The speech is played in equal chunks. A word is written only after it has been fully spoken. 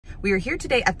We are here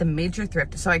today at the major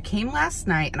thrift. So I came last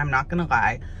night, and I'm not gonna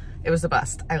lie, it was a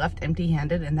bust. I left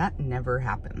empty-handed, and that never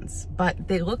happens. But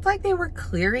they looked like they were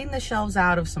clearing the shelves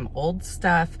out of some old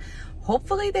stuff.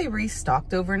 Hopefully they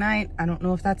restocked overnight. I don't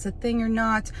know if that's a thing or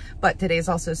not, but today's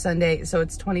also Sunday, so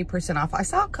it's 20% off. I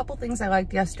saw a couple things I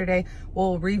liked yesterday.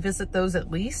 We'll revisit those at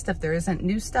least if there isn't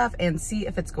new stuff and see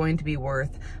if it's going to be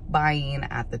worth buying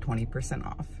at the 20%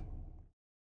 off.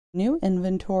 New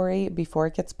inventory before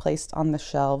it gets placed on the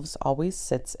shelves always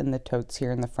sits in the totes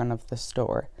here in the front of the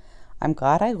store. I'm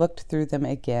glad I looked through them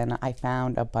again. I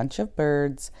found a bunch of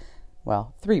birds.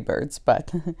 Well, 3 birds,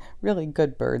 but really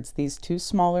good birds. These 2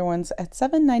 smaller ones at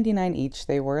 $7.99 each.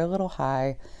 They were a little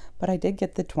high, but I did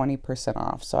get the 20%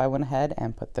 off, so I went ahead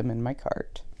and put them in my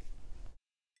cart.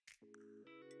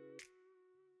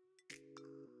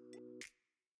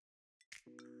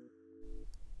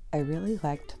 I really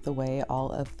liked the way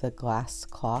all of the glass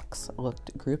clocks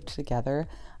looked grouped together.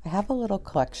 I have a little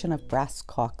collection of brass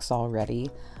clocks already.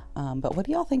 But what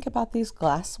do y'all think about these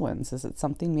glass ones? Is it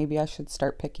something maybe I should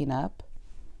start picking up?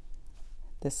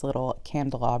 This little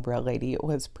candelabra lady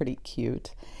was pretty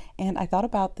cute. And I thought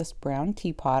about this brown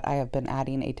teapot. I have been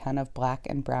adding a ton of black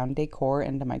and brown decor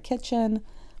into my kitchen,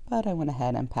 but I went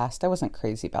ahead and passed. I wasn't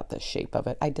crazy about the shape of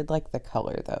it. I did like the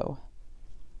color though.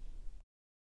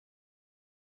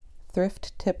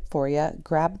 Thrift tip for you,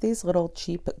 grab these little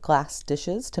cheap glass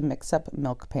dishes to mix up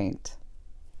milk paint.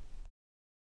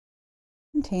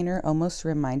 Container almost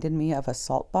reminded me of a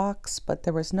salt box, but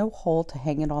there was no hole to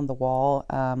hang it on the wall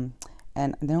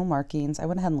and no markings. I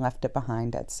went ahead and left it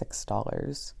behind at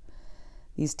 $6.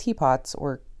 These teapots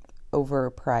were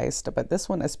overpriced, but this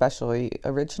one especially,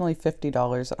 originally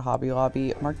 $50 at Hobby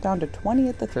Lobby, marked down to $20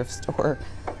 at the thrift store,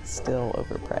 still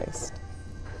overpriced.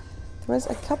 There was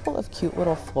a couple of cute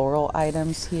little floral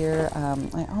items here.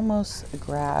 I almost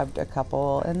grabbed a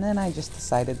couple, and then I just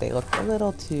decided they looked a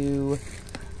little too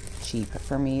cheap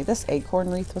for me. This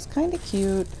acorn wreath was kind of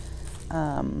cute.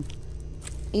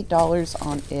 $8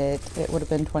 on it. It would have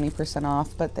been 20%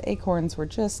 off, but the acorns were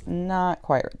just not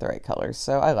quite the right colors,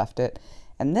 so I left it.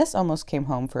 And this almost came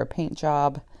home for a paint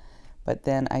job, but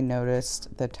then I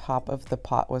noticed the top of the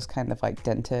pot was kind of like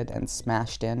dented and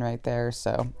smashed in right there,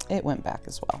 so it went back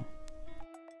as well.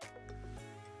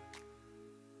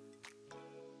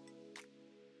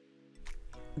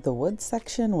 The wood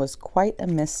section was quite a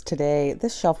miss today.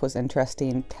 This shelf was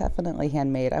interesting, definitely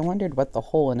handmade. I wondered what the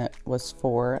hole in it was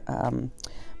for,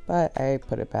 but I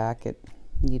put it back. It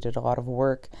needed a lot of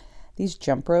work. These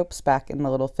jump ropes back in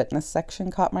the little fitness section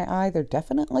caught my eye. They're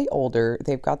definitely older.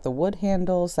 They've got the wood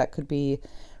handles that could be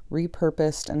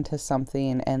repurposed into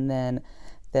something, and then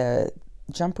the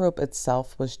jump rope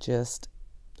itself was just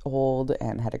old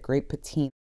and had a great patina.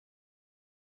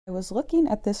 I was looking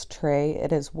at this tray.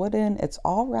 It is wooden. It's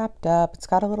all wrapped up. It's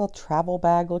got a little travel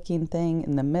bag looking thing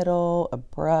in the middle, a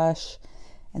brush,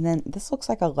 and then this looks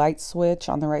like a light switch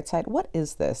on the right side. What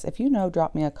is this? If you know,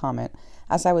 drop me a comment.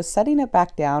 As I was setting it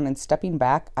back down and stepping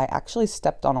back, I actually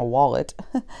stepped on a wallet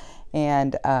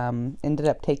and ended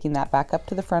up taking that back up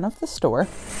to the front of the store.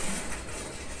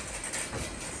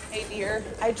 Hey dear,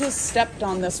 I just stepped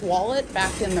on this wallet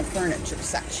back in the furniture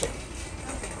section.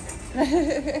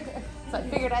 So I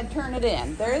figured I'd turn it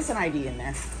in. There is an ID in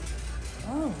there.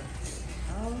 Oh,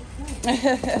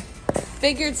 okay.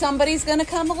 Figured somebody's gonna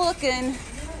come looking.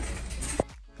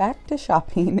 Back to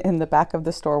shopping in the back of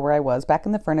the store where I was. Back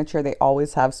in the furniture, they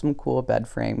always have some cool bed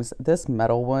frames. This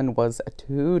metal one was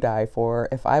to die for.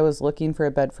 If I was looking for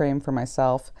a bed frame for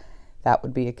myself, that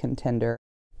would be a contender.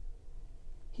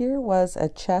 Here was a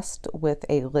chest with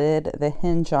a lid. The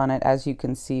hinge on it, as you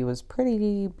can see, was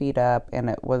pretty beat up and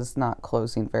it was not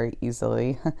closing very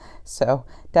easily. So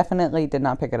definitely did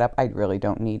not pick it up. I really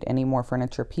don't need any more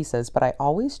furniture pieces, but I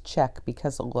always check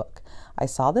because look, I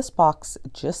saw this box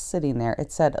just sitting there.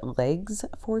 It said legs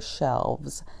for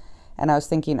shelves. And I was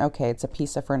thinking, okay, it's a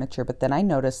piece of furniture, but then I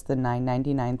noticed the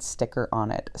 $9.99 sticker on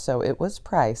it. So it was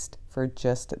priced for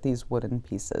just these wooden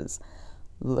pieces.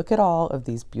 Look at all of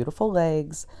these beautiful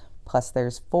legs, plus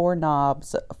there's 4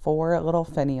 knobs, 4 little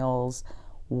finials.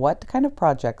 What kind of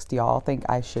projects do y'all think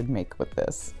I should make with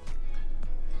this?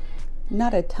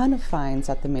 Not a ton of finds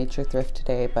at the major thrift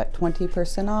today, but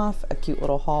 20% off, a cute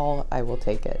little haul, I will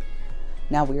take it.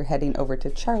 Now we are heading over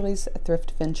to Charlie's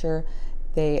Thrift Venture.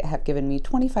 They have given me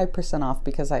 25% off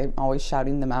because I'm always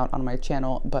shouting them out on my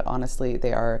channel, but honestly,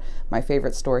 they are my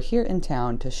favorite store here in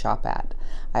town to shop at.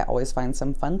 I always find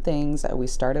some fun things. We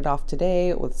started off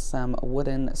today with some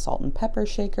wooden salt and pepper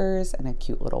shakers and a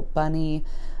cute little bunny.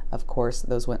 Of course,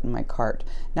 those went in my cart.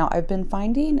 Now, I've been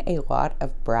finding a lot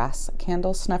of brass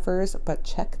candle snuffers, but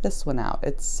check this one out.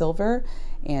 It's silver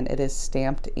and it is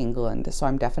stamped England. So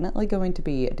I'm definitely going to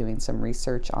be doing some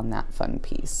research on that fun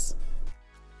piece.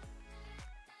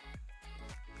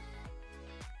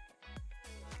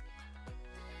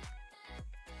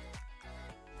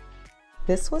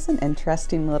 This was an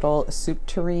interesting little soup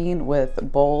tureen with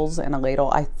bowls and a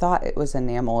ladle. I thought it was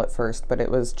enamel at first, but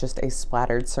it was just a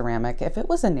splattered ceramic. If it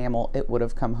was enamel, it would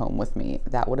have come home with me.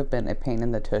 That would have been a pain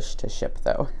in the tush to ship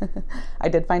though. I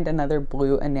did find another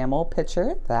blue enamel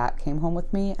pitcher that came home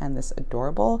with me, and this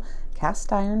adorable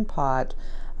cast iron pot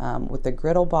with the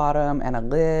griddle bottom and a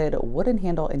lid, wooden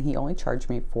handle, and he only charged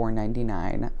me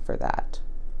 $4.99 for that.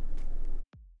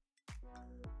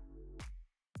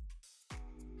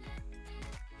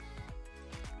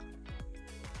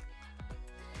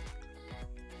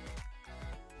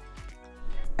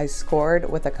 I scored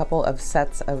with a couple of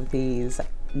sets of these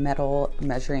metal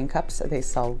measuring cups. They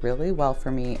sell really well for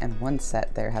me, and one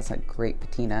set there has a great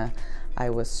patina.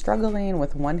 I was struggling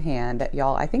with one hand.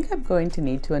 Y'all, I think I'm going to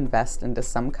need to invest into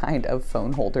some kind of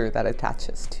phone holder that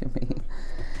attaches to me.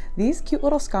 These cute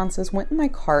little sconces went in my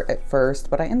cart at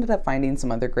first, but I ended up finding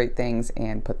some other great things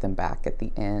and put them back at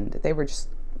the end. They were just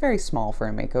very small for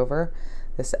a makeover.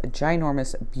 This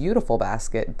ginormous, beautiful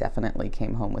basket definitely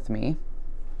came home with me.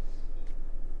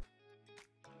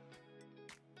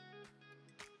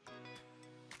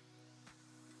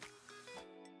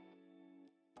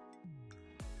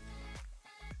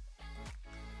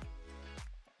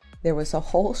 There was a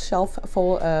whole shelf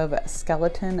full of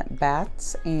skeleton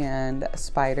bats and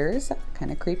spiders.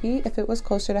 Kind of creepy. If it was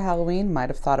closer to Halloween,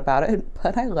 might have thought about it,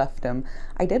 but I left them.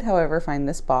 I did, however, find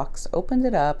this box, opened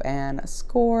it up, and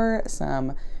score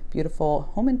some beautiful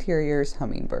home interiors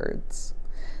hummingbirds.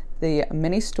 The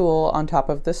mini stool on top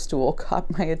of the stool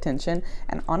caught my attention,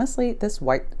 and honestly, this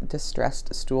white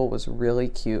distressed stool was really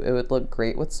cute. It would look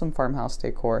great with some farmhouse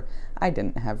decor. I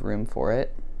didn't have room for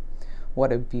it.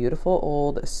 What a beautiful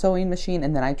old sewing machine.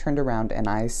 And then I turned around and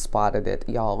I spotted it,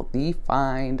 y'all, the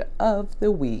find of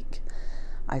the week.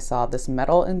 I saw this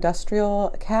metal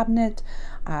industrial cabinet.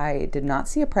 I did not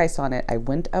see a price on it. I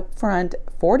went up front,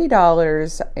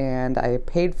 $40, and I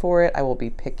paid for it. I will be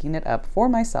picking it up for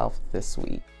myself this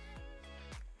week.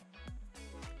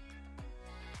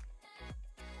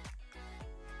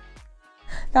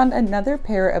 Found another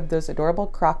pair of those adorable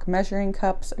crock measuring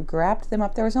cups, grabbed them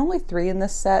up. There was only 3 in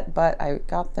this set, but I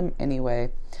got them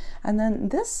anyway. And then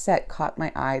this set caught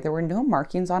my eye. There were no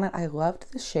markings on it. I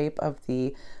loved the shape of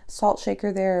the salt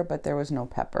shaker there, but there was no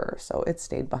pepper, so it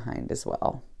stayed behind as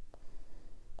well.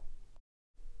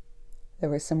 There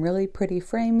were some really pretty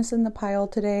frames in the pile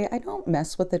today. I don't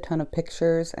mess with a ton of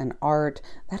pictures and art.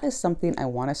 That is something I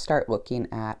want to start looking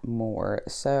at more.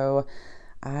 So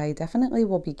I definitely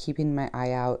will be keeping my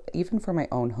eye out, even for my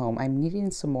own home. I'm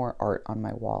needing some more art on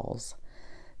my walls.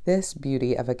 This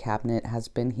beauty of a cabinet has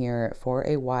been here for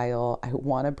a while. I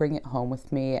want to bring it home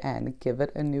with me and give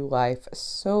it a new life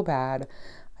so bad.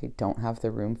 I don't have the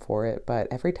room for it, but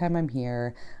every time I'm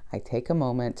here, I take a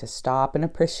moment to stop and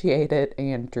appreciate it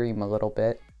and dream a little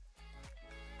bit.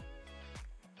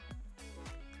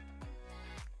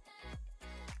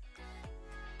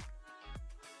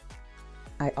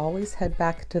 I always head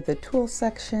back to the tool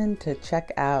section to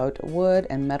check out wood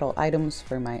and metal items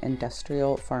for my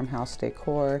industrial farmhouse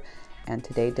decor, and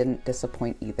today didn't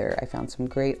disappoint either. I found some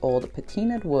great old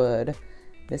patinaed wood.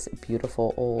 This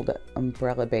beautiful old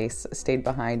umbrella base stayed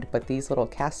behind, but these little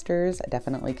casters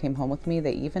definitely came home with me.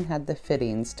 They even had the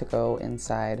fittings to go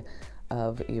inside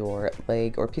of your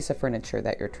leg or piece of furniture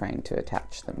that you're trying to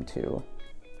attach them to.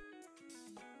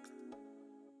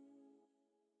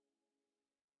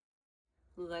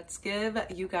 Let's give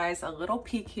you guys a little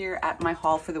peek here at my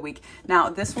haul for the week. Now,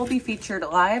 this will be featured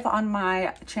live on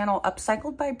my channel,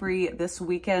 Upcycled by Brie, this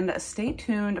weekend. Stay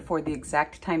tuned for the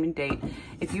exact time and date.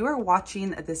 If you are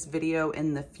watching this video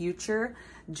in the future,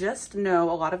 just know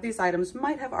a lot of these items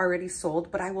might have already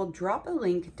sold, but I will drop a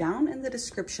link down in the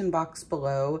description box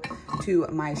below to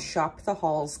my Shop the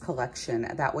Hauls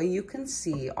collection. That way you can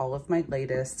see all of my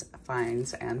latest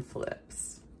finds and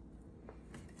flips.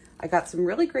 I got some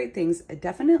really great things,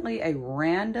 definitely a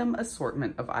random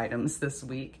assortment of items this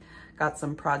week. Got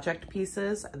some project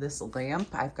pieces, this lamp.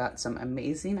 I've got some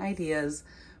amazing ideas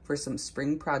for some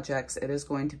spring projects. It is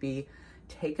going to be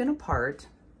taken apart.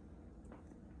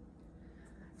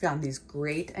 Found these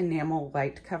great enamel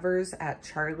light covers at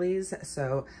Charlie's,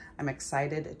 so I'm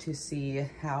excited to see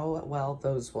how well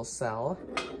those will sell.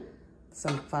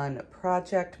 Some fun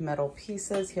project metal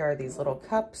pieces. Here are these little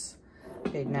cups.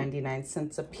 Paid 99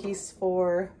 cents a piece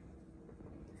for.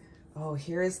 Oh,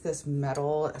 here is this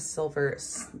metal silver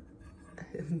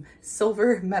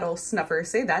metal snuffer.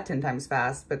 Say that 10 times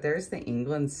fast, but there's the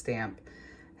England stamp.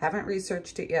 Haven't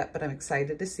researched it yet, but I'm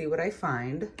excited to see what I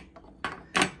find.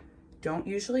 Don't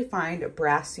usually find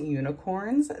brass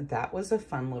unicorns. That was a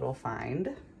fun little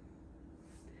find.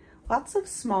 Lots of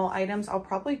small items. I'll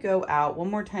probably go out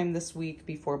one more time this week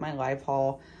before my live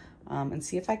haul and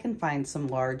see if I can find some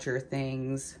larger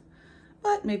things,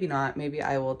 but maybe not. Maybe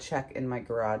I will check in my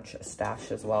garage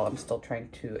stash as well. I'm still trying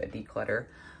to declutter.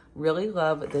 Really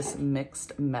love this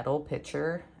mixed metal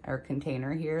pitcher or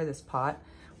container here, this pot.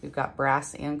 We've got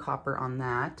brass and copper on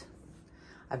that.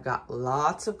 I've got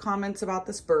lots of comments about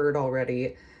this bird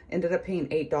already. Ended up paying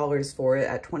 $8 for it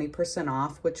at 20%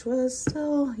 off, which was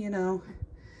still, you know,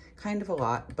 kind of a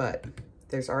lot, but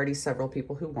there's already several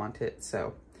people who want it,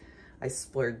 so I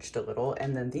splurged a little.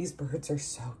 And then these birds are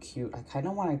so cute. I kind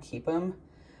of want to keep them.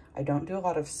 I don't do a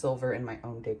lot of silver in my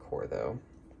own decor though.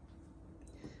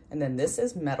 And then this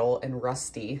is metal and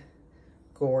rusty.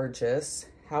 Gorgeous.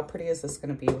 How pretty is this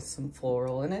going to be with some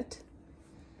floral in it?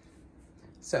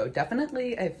 So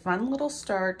definitely a fun little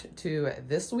start to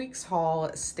this week's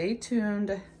haul. Stay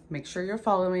tuned. Make sure you're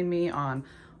following me on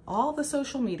all the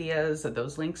social medias.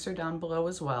 Those links are down below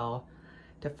as well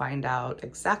to find out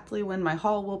exactly when my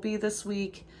haul will be this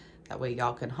week. That way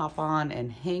y'all can hop on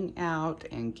and hang out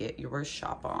and get your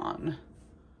shop on.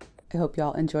 I hope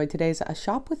y'all enjoyed today's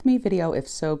Shop With Me video. If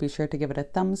so, be sure to give it a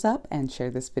thumbs up and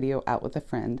share this video out with a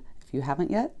friend. If you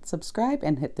haven't yet, subscribe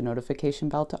and hit the notification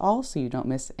bell to all so you don't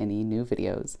miss any new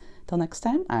videos. Till next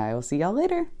time, I will see y'all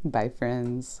later. Bye,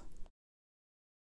 friends.